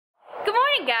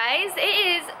Hi guys, it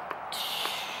is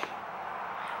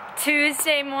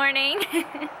Tuesday morning.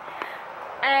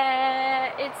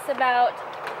 It's about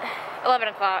 11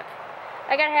 o'clock.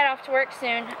 I gotta head off to work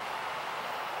soon.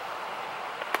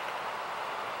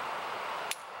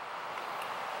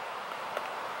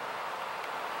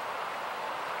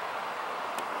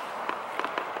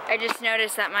 I just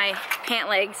noticed that my pant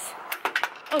legs,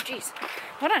 oh geez,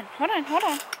 hold on.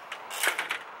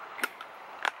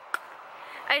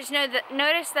 I just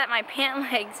noticed that my pant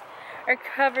legs are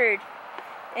covered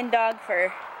in dog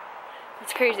fur.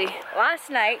 It's crazy. Last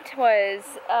night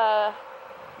was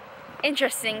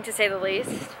interesting to say the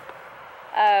least.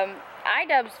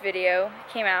 iDubbbz's video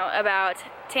came out about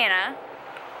Tana,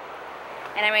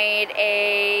 and I made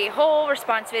a whole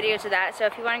response video to that, so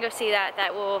if you want to go see that,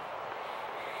 that will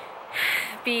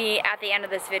be at the end of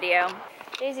this video.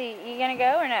 Daisy, you gonna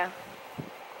go or no?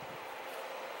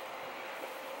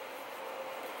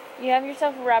 You have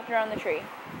yourself wrapped around the tree.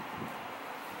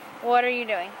 What are you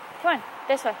doing? Come on,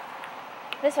 this way.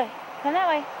 This way. Come that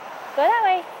way. Go that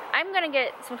way. I'm gonna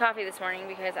get some coffee this morning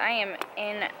because I am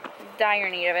in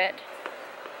dire need of it.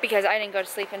 Because I didn't go to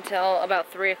sleep until about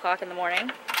 3 o'clock in the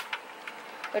morning.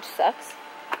 Which sucks.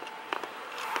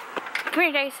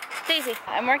 Come here, Daisy.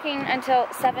 I'm working until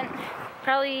 7.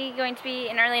 Probably going to be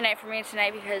an early night for me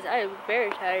tonight because I'm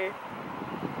very tired.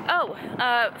 Oh,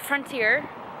 Frontier.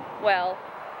 Well,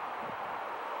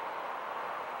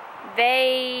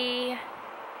 they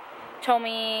told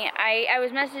me, I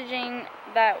was messaging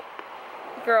that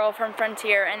girl from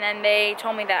Frontier, and then they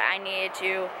told me that I needed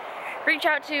to reach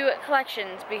out to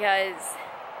collections because,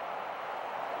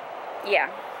 yeah,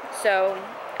 so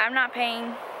I'm not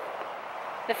paying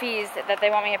the fees that they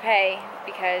want me to pay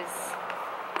because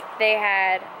they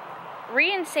had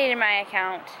reinstated my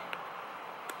account,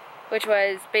 which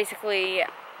was basically,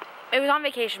 it was on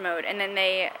vacation mode, and then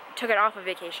they took it off of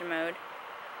vacation mode,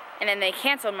 and then they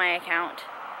canceled my account.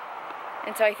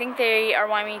 And so I think they are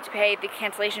wanting me to pay the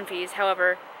cancellation fees.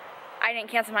 However, I didn't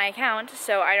cancel my account,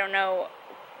 so I don't know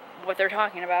what they're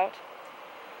talking about.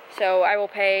 So I will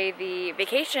pay the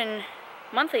vacation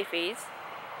monthly fees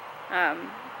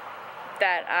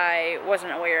that I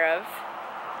wasn't aware of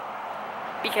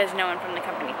because no one from the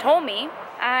company told me.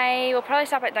 I will probably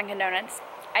stop at Dunkin' Donuts.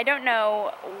 I don't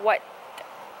know what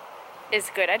is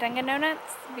good at Dunkin'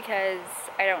 Donuts because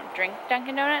I don't drink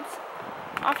Dunkin' Donuts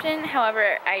often.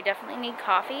 However, I definitely need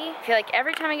coffee. I feel like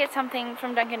every time I get something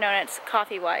from Dunkin' Donuts,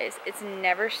 coffee-wise, it's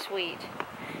never sweet.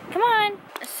 Come on!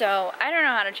 So, I don't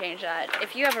know how to change that.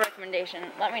 If you have a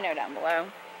recommendation, let me know down below.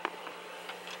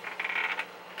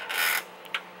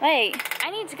 Hey, I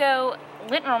need to go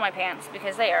lint roll my pants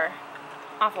because they are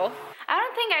awful. I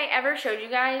don't think I ever showed you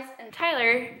guys, and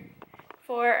Tyler,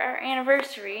 for our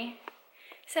anniversary,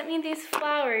 sent me these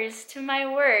flowers to my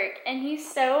work, and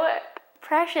he's so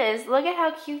precious. Look at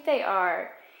how cute they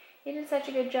are. He did such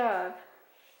a good job.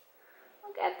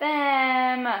 Look at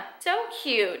them. So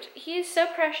cute. He's so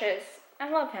precious. I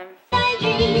love him.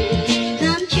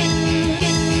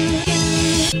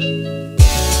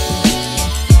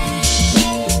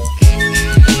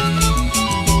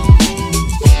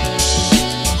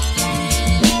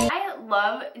 I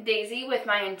love Daisy with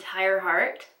my entire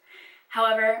heart.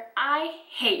 However, I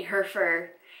hate her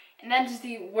fur. And that's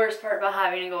the worst part about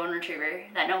having a golden retriever.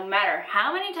 That no matter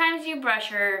how many times you brush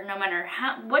her, no matter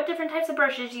what different types of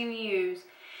brushes you use,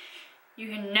 you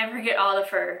can never get all the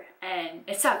fur. And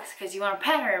it sucks because you want to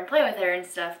pet her and play with her and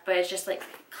stuff, but it's just like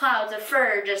clouds of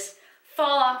fur just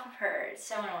fall off of her. It's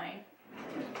so annoying.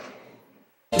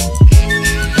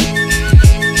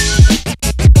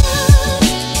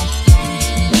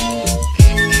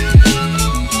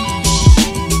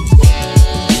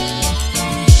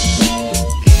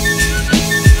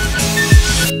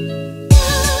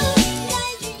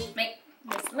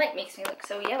 Makes me look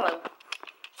so yellow.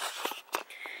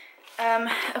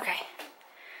 Okay.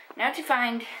 Now to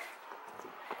find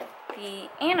the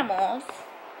animals,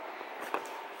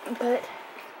 put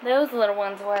those little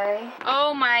ones away.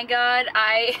 Oh my god,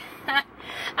 I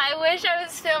wish I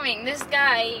was filming. This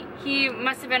guy, he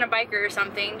must have been a biker or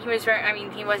something. He was wearing, I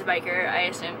mean, he was a biker, I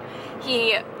assume.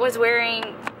 He was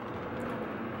wearing,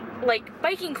 like,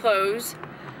 biking clothes,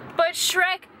 but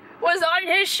Shrek was on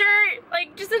his shirt,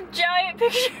 like just a giant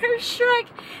picture of Shrek,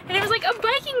 and it was like a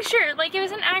biking shirt, like it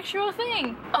was an actual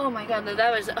thing. Oh my god,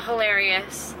 that was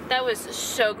hilarious. That was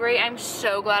so great. I'm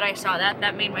so glad I saw that.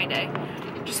 That made my day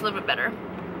just a little bit better.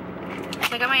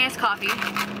 So I got my iced coffee.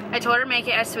 I told her to make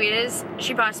it as sweet as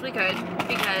she possibly could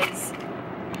because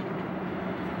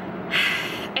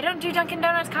I don't do Dunkin'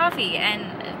 Donuts coffee,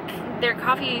 and their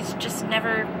coffee is just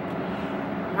never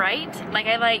right. Like,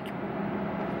 I like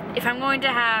If I'm going to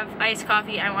have iced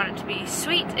coffee, I want it to be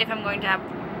sweet. If I'm going to have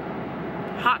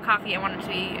hot coffee, I want it to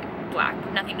be black,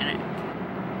 nothing in it.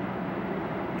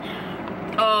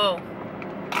 Oh.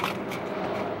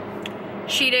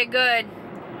 She did good.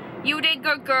 You did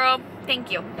good, girl.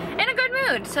 Thank you. In a good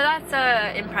mood, so that's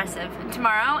impressive.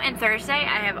 Tomorrow and Thursday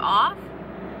I have off.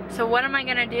 So what am I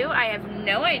gonna do? I have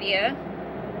no idea.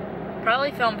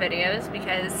 Probably film videos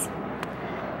because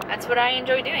that's what I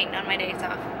enjoy doing on my days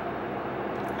off.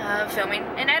 Filming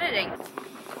and editing.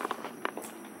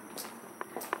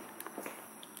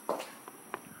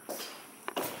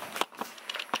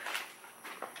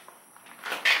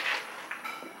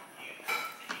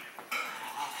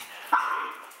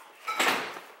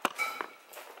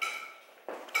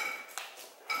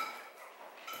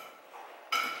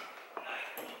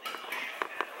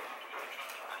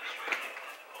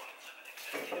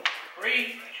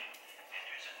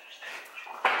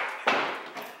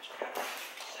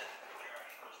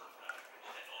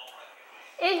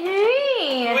 It's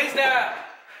me! Who is that?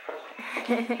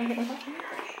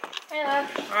 Hey, love.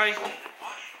 Hi.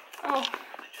 Oh.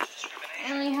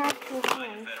 I only have 2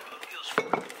 phones.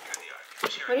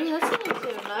 What are you listening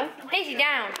to, love? Hey, sit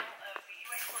down.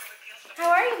 How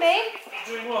are you, babe?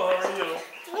 Doing well, how are you?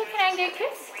 Look, can I get a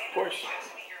kiss? Of course.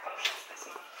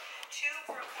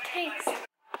 Thanks.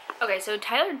 Okay, so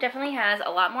Tyler definitely has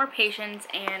a lot more patience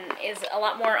and is a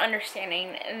lot more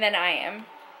understanding than I am.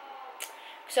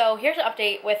 So here's an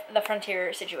update with the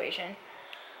Frontier situation.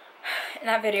 And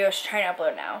that video is trying to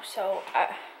upload now, so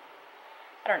I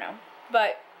don't know.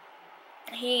 But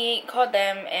he called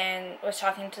them and was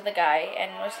talking to the guy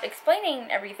and was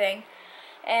explaining everything.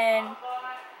 And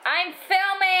I'm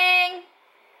filming!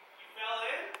 You fell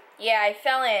in? Yeah, I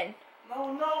fell in.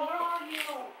 No, where are you?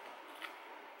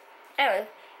 Anyway.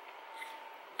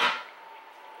 What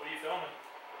are you filming?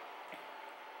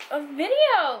 A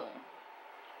video!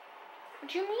 What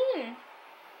do you mean?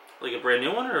 Like a brand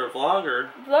new one or a vlog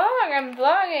or? Vlog, I'm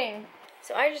vlogging.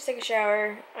 So I just took a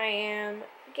shower. I am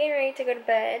getting ready to go to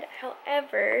bed.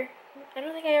 However, I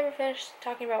don't think I ever finished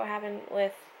talking about what happened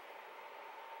with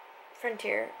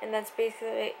Frontier. And that's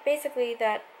basically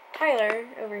that Tyler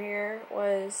over here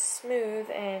was smooth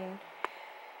and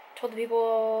told the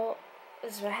people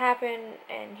this is what happened,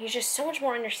 and he's just so much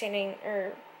more understanding,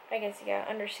 or I guess, yeah,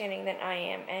 understanding than I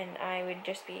am, and I would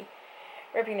just be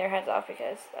ripping their heads off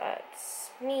because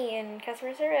that's me in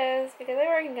customer service, because I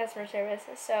work in customer service,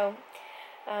 so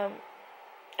I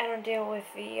don't deal with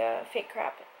the fake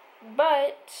crap.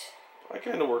 But I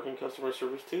kind of work in customer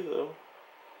service too, though.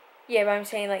 Yeah, but I'm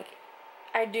saying, like,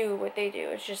 I do what they do.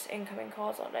 It's just incoming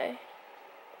calls all day.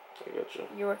 I gotcha.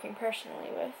 You're working personally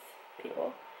with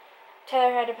people.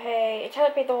 Tyler paid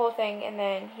the whole thing, and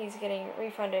then he's getting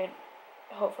refunded,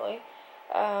 hopefully,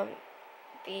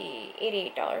 the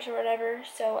 $88 or whatever,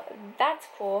 so that's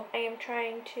cool. I am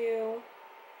trying to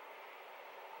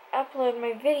upload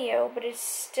my video, but it's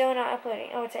still not uploading.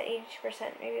 Oh, it's at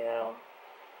 80%. Maybe that'll...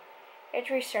 I had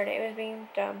to restart it. It was being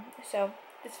dumb. So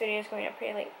this video is going up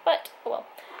pretty late, but oh well.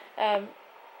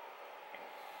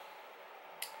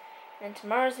 And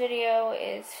tomorrow's video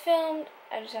is filmed.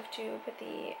 I just have to put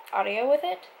the audio with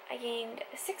it. I gained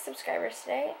 6 subscribers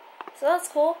today, so that's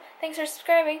cool. Thanks for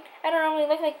subscribing. I don't normally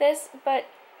look like this, but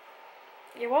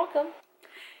you're welcome.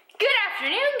 Good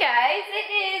afternoon, guys.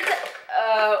 It is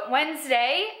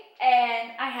Wednesday,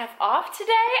 and I have off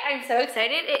today. I'm so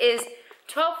excited. It is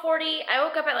 12:40. I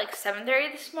woke up at like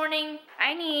 7:30 this morning.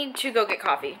 I need to go get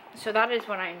coffee, so that is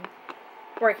what I'm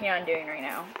working on doing right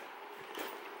now.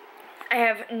 I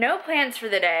have no plans for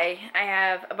the day. I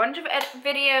have a bunch of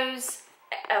videos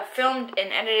filmed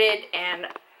and edited and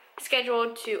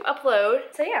scheduled to upload.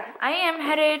 So yeah, I am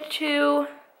headed to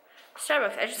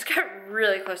Starbucks. I just got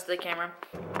really close to the camera.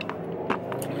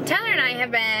 Tyler and I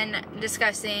have been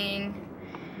discussing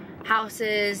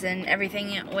houses and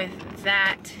everything with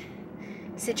that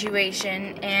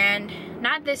situation, and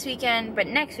not this weekend, but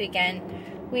next weekend,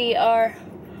 we are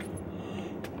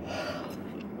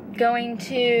going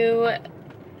to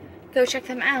go check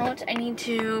them out. I need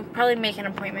to probably make an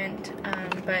appointment,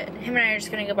 but him and I are just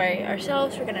gonna go by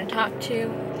ourselves. We're gonna talk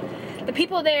to the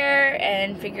people there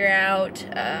and figure out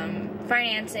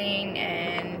financing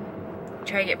and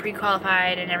try to get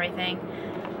pre-qualified and everything.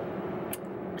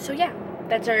 So yeah,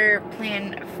 that's our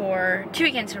plan for 2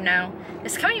 weekends from now.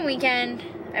 This coming weekend,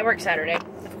 I work Saturday,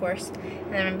 of course,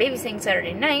 and then I'm babysitting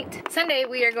Saturday night. Sunday,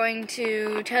 we are going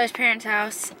to Tyler's parents'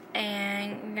 house,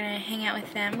 and we're gonna hang out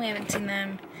with them. We haven't seen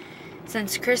them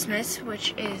since Christmas,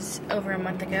 which is over a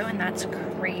month ago, and that's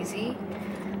crazy.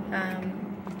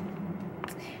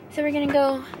 So we're gonna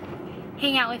go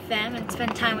hang out with them and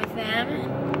spend time with them.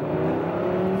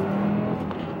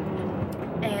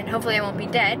 hopefully I won't be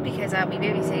dead because I'll be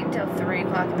babysitting until 3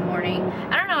 o'clock in the morning.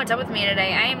 I don't know what's up with me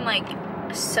today. I am like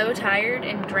so tired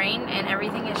and drained and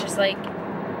everything is just like,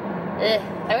 ugh.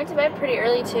 I went to bed pretty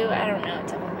early too. I don't know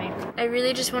what's up with me. I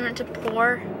really just wanted to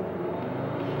pour.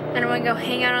 I don't want to go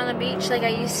hang out on the beach like I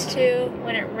used to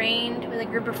when it rained with a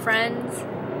group of friends.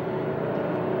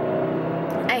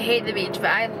 I hate the beach, but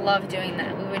I love doing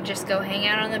that. We would just go hang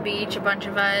out on the beach, a bunch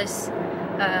of us.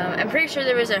 I'm pretty sure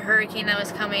there was a hurricane that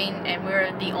was coming and we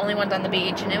were the only ones on the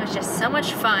beach and it was just so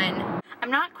much fun.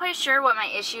 I'm not quite sure what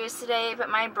my issue is today, but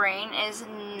my brain is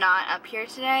not up here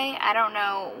today. I don't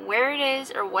know where it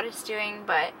is or what it's doing,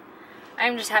 but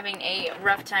I'm just having a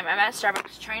rough time. I'm at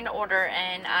Starbucks trying to order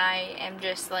and I am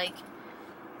just like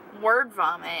word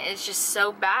vomit. It's just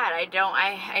so bad. I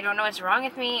don't know what's wrong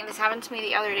with me. This happened to me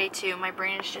the other day too. My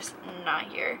brain is just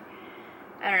not here.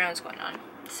 I don't know what's going on.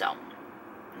 So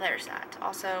there's that.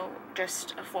 Also,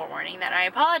 just a forewarning that I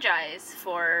apologize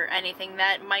for anything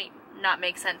that might not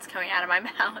make sense coming out of my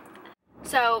mouth.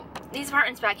 So these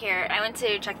apartments back here, I went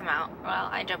to check them out. Well,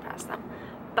 I drove past them,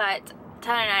 but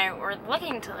Tyler and I were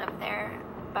looking to live there,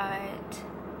 but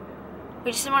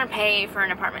we just didn't want to pay for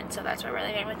an apartment, so that's why we're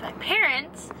living with my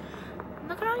parents.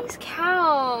 Look at all these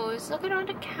cows. Look at all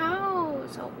the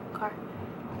cows. Oh, car.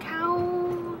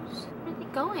 Cows. Where are they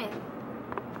going?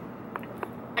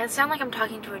 I sound like I'm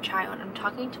talking to a child. I'm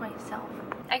talking to myself.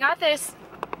 I got this.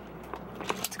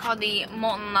 It's called the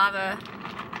molten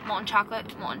chocolate.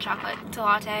 It's a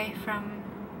latte from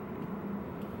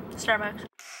Starbucks.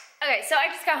 Okay, so I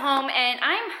just got home and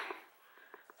I'm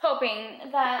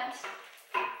hoping that,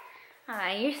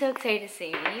 you're so excited to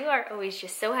see me. You are always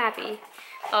just so happy.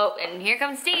 Oh, and here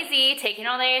comes Stacy taking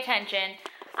all the attention.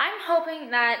 I'm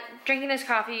hoping that drinking this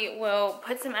coffee will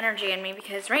put some energy in me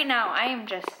because right now I am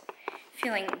just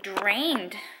feeling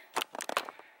drained.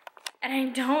 And I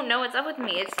don't know what's up with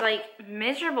me. It's like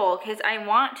miserable because I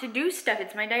want to do stuff.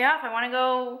 It's my day off. I want to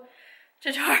go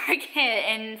to Target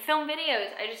and film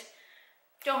videos. I just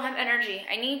don't have energy.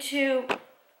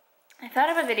 I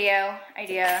thought of a video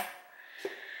idea.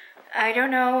 I don't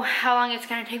know how long it's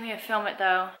gonna take me to film it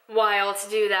though. While to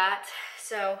do that.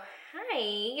 So, hi,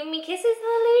 you giving me kisses,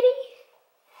 little lady?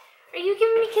 Are you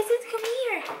giving me kisses? Come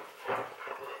here.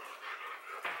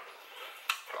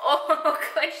 Oh,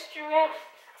 good stretch.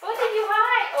 Look at you,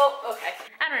 hi. Oh, okay.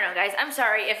 I don't know, guys. I'm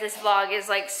sorry if this vlog is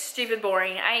like stupid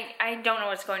boring. I don't know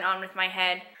what's going on with my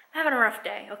head. I'm having a rough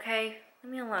day, okay?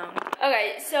 Leave me alone.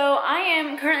 Okay, so I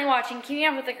am currently watching Keeping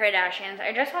Up with the Kardashians.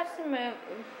 I just watched the movie.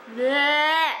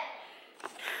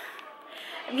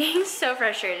 I'm getting so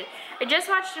frustrated. I just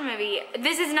watched a movie.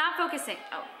 This is not focusing.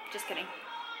 Oh, just kidding.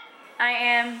 I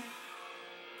am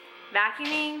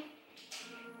vacuuming.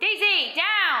 Daisy,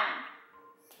 down!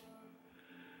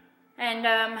 And,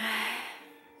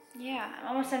 yeah, I'm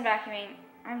almost done vacuuming.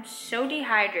 I'm so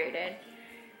dehydrated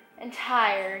and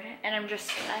tired, and I'm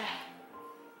just,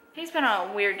 it's been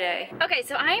a weird day. Okay,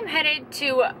 so I am headed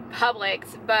to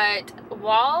Publix, but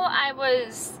while I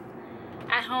was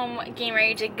at home getting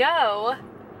ready to go,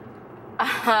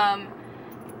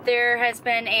 there has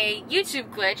been a YouTube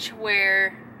glitch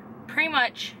where pretty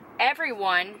much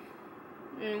everyone,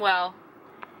 well,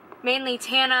 mainly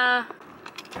Tana,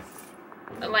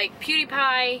 like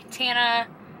PewDiePie, Tana,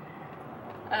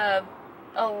 a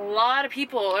lot of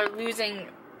people are losing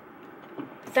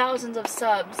thousands of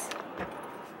subs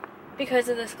because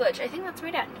of this glitch. I think that's my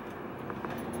dad.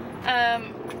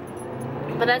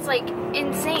 But that's like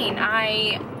insane.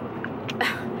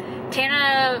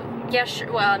 Tana,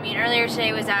 earlier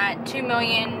today was at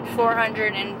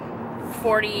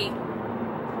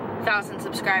 2,440,000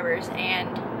 subscribers,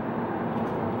 and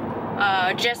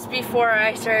just before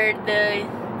I started the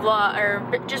vlog, or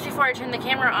just before I turned the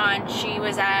camera on, she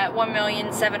was at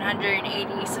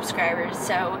 1,780,000 subscribers.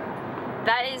 So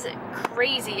that is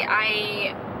crazy.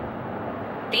 I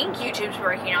think YouTube's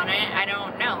working on it. I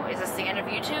don't know. Is this the end of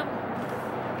YouTube?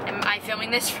 Am I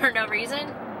filming this for no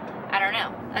reason? I don't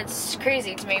know. That's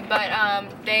crazy to me. But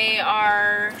they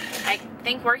are, I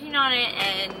think, working on it,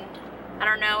 and I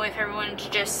don't know if everyone's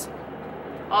just,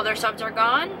 all their subs are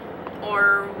gone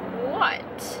or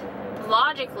what.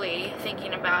 Logically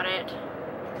thinking about it,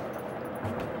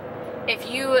 if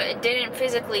you didn't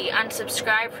physically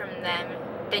unsubscribe from them,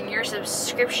 then your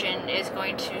subscription is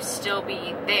going to still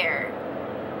be there.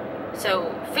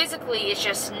 So physically it's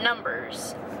just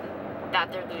numbers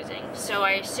that they're losing. So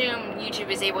I assume YouTube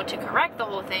is able to correct the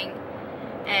whole thing,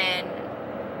 and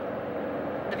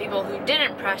the people who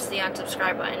didn't press the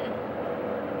unsubscribe button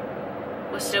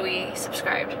will still be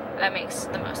subscribed. That makes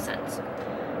the most sense.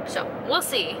 So we'll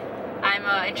see. I'm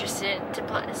interested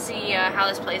to see how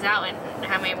this plays out and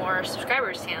how many more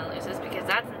subscribers Santa loses, because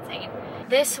that's insane.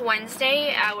 This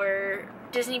Wednesday, our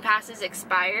Disney passes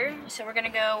expire, so we're gonna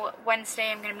go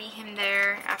Wednesday. I'm gonna meet him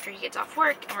there after he gets off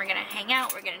work, and we're gonna hang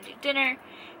out. We're gonna do dinner,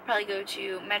 probably go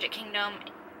to Magic Kingdom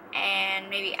and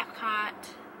maybe Epcot.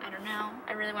 I don't know.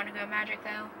 I really want to go Magic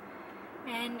though.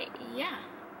 And yeah,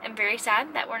 I'm very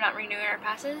sad that we're not renewing our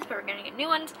passes, but we're gonna get new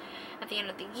ones at the end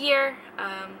of the year.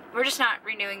 We're just not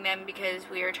renewing them because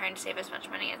we are trying to save as much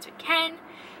money as we can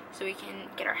so we can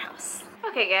get our house.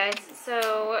 Okay guys,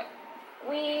 so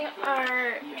we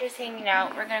are just hanging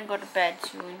out. We're gonna go to bed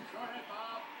soon.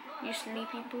 You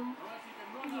sleepy, boo?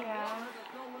 Yeah.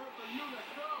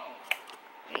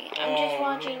 I'm just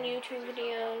watching YouTube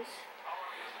videos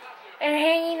and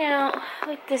hanging out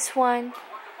with this one.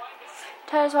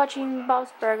 Tyler's watching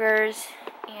Bob's Burgers,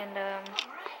 and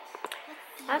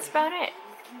that's about it.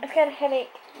 I've got a headache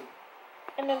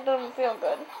and it doesn't feel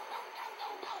good.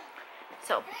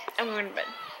 So I'm going to bed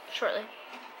shortly.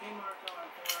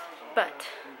 But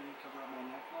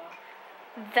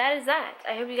that is that.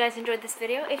 I hope you guys enjoyed this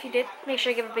video. If you did, make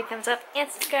sure to give it a big thumbs up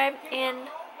and subscribe, and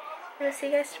I'll see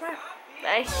you guys tomorrow.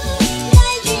 Bye.